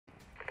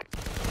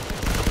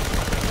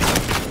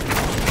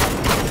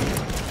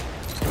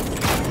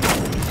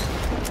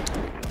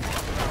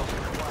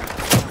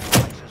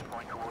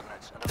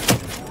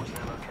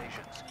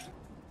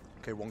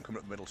one coming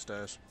up the middle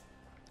stairs.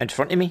 In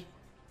front of me?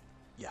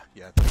 Yeah,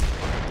 yeah. Big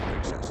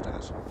set of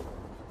stairs.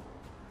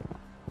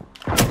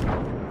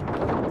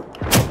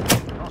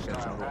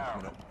 There's another one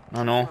coming up.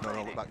 Oh no.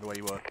 No, look back the way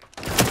you were.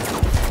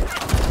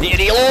 Need to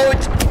reload!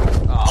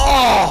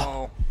 Oh!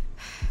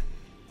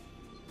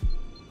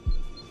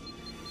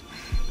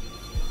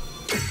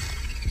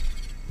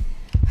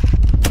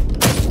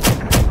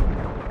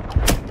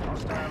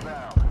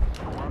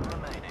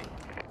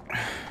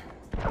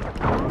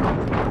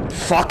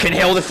 Fucking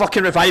hell, the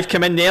fucking revive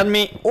came in there,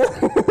 mate.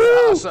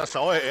 Oh. That's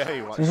all it, yeah,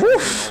 you like all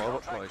over the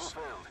place.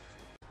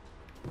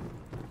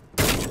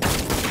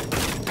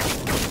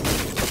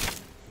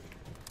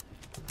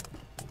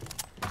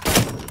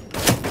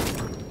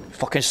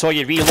 Fucking saw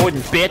you reloading,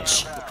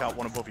 bitch. Look out,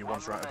 one above you,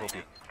 one's right above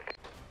you.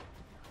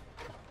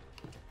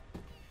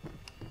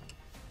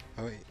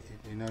 Oh,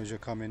 he knows you're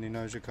coming, he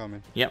knows you're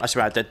coming. Yep, that's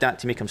why I did that,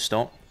 to make him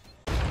stop.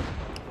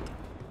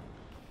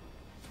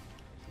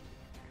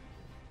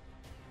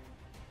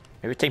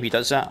 Every time he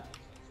does that,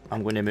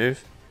 I'm going to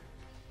move.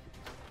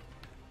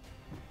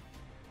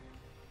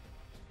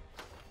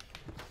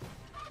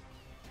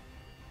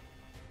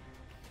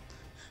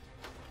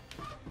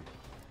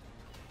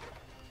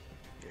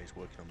 Yeah, he's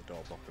working on the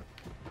door blocker.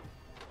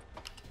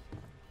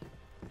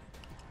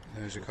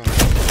 Knows you're coming.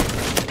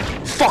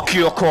 Fuck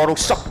you, Coral,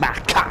 suck my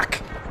cock!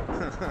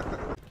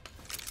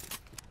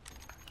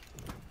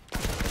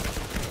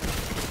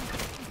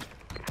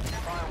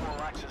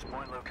 Firewall access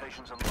point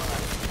locations online.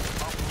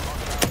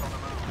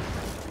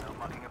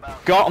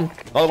 Got him!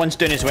 The other one's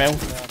doing as well.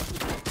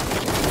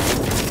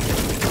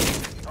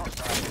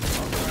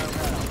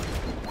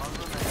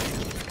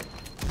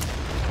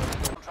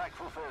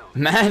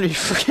 Man, we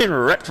fucking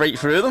ripped right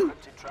through them.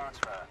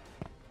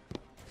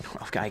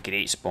 I've got a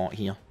great spot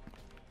here.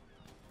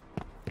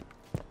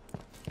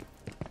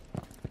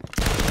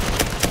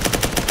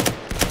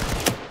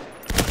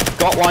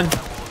 Got one.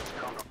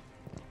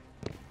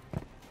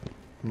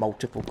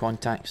 Multiple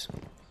contacts.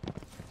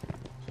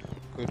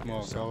 Good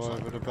mark, go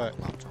over the back.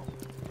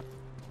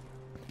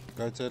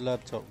 Go to the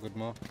laptop, good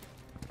mark.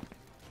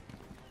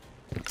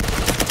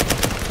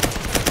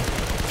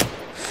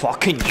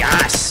 Fucking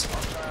yes!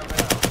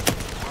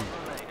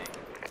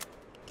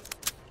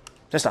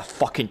 Just a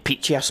fucking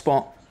peachy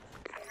spot.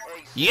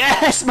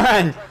 Yes,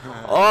 man!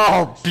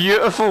 Oh,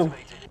 beautiful!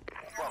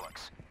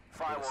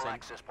 Firewall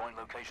access point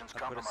locations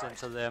Put a compromised.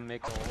 sensor there,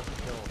 make all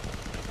kill.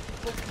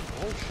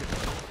 Bullshit.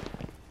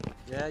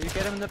 Yeah, you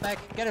get him in the back.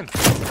 Get him.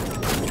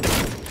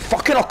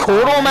 Fucking a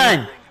Coral,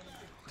 man!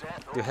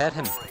 You had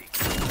him.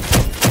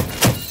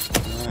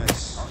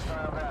 Nice.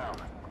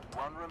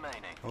 One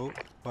remaining. Oh,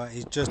 right,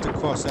 he's just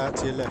across out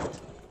to your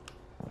left.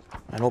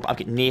 I know, but I've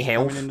got no Coming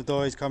health. in the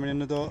door, he's coming in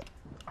the door.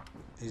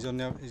 He's on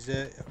the he's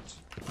there.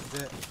 He's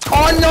there.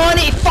 Oh no, I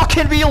need to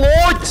fucking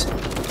reload!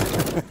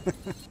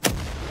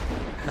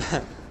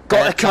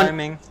 Got a cunt.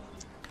 Timing.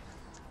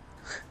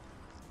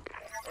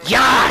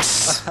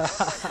 Yes!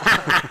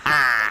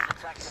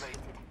 Activated.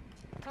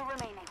 2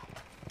 remaining.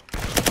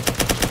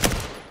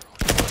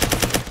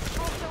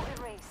 Also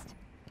erased.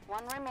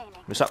 1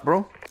 remaining. What's up, bro?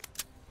 You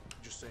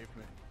just saved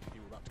me.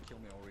 You were about to kill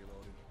me while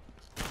reloading.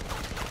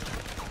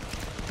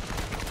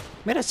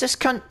 Where is this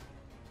cunt?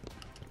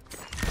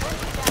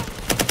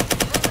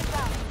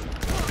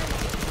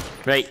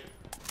 Right.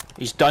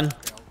 He's done.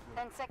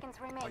 10 seconds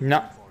remaining.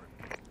 No.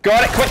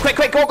 Got it! Quick, quick,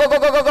 quick! Go, go, go,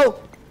 go, go, go!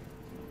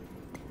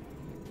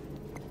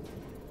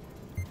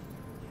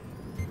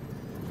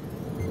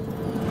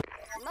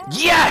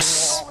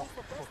 Yes!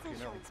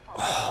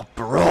 Oh,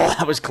 bro,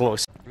 that was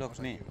close. Block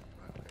me.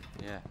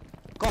 Yeah.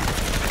 Come.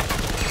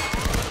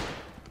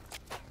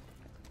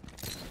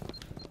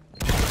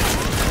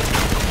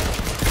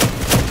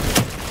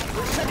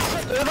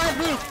 Revive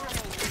me!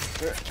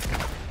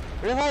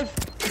 Revive!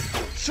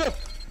 Shoot!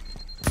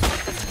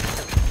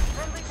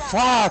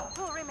 Fuck!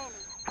 2 remaining.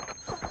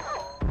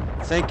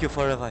 Thank you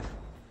for revive.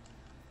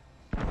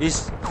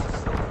 He's...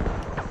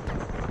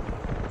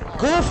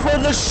 Go for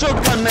the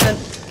shotgun, man!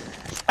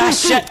 Ah,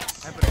 shit!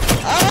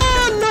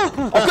 Ah,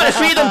 no! I've got to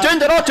free them down,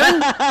 they're all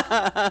down!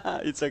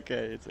 It's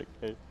okay, it's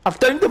okay. I've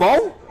downed them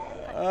all!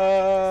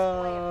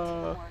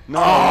 No.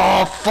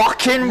 Oh,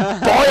 fucking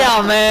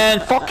boya, man!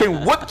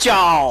 Fucking whooped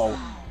y'all!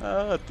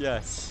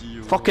 Yes,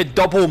 you. Fucking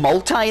double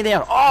multi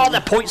there. Oh,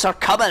 the points are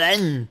coming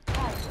in! 3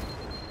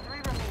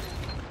 remaining.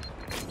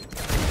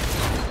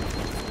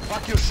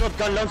 Fuck you,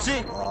 shotgun,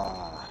 Lunsey!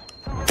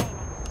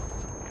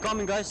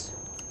 Coming, guys.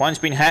 One's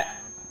been hit.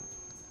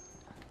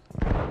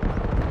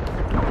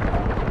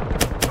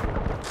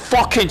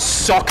 Fucking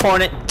suck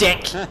on it,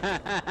 dick!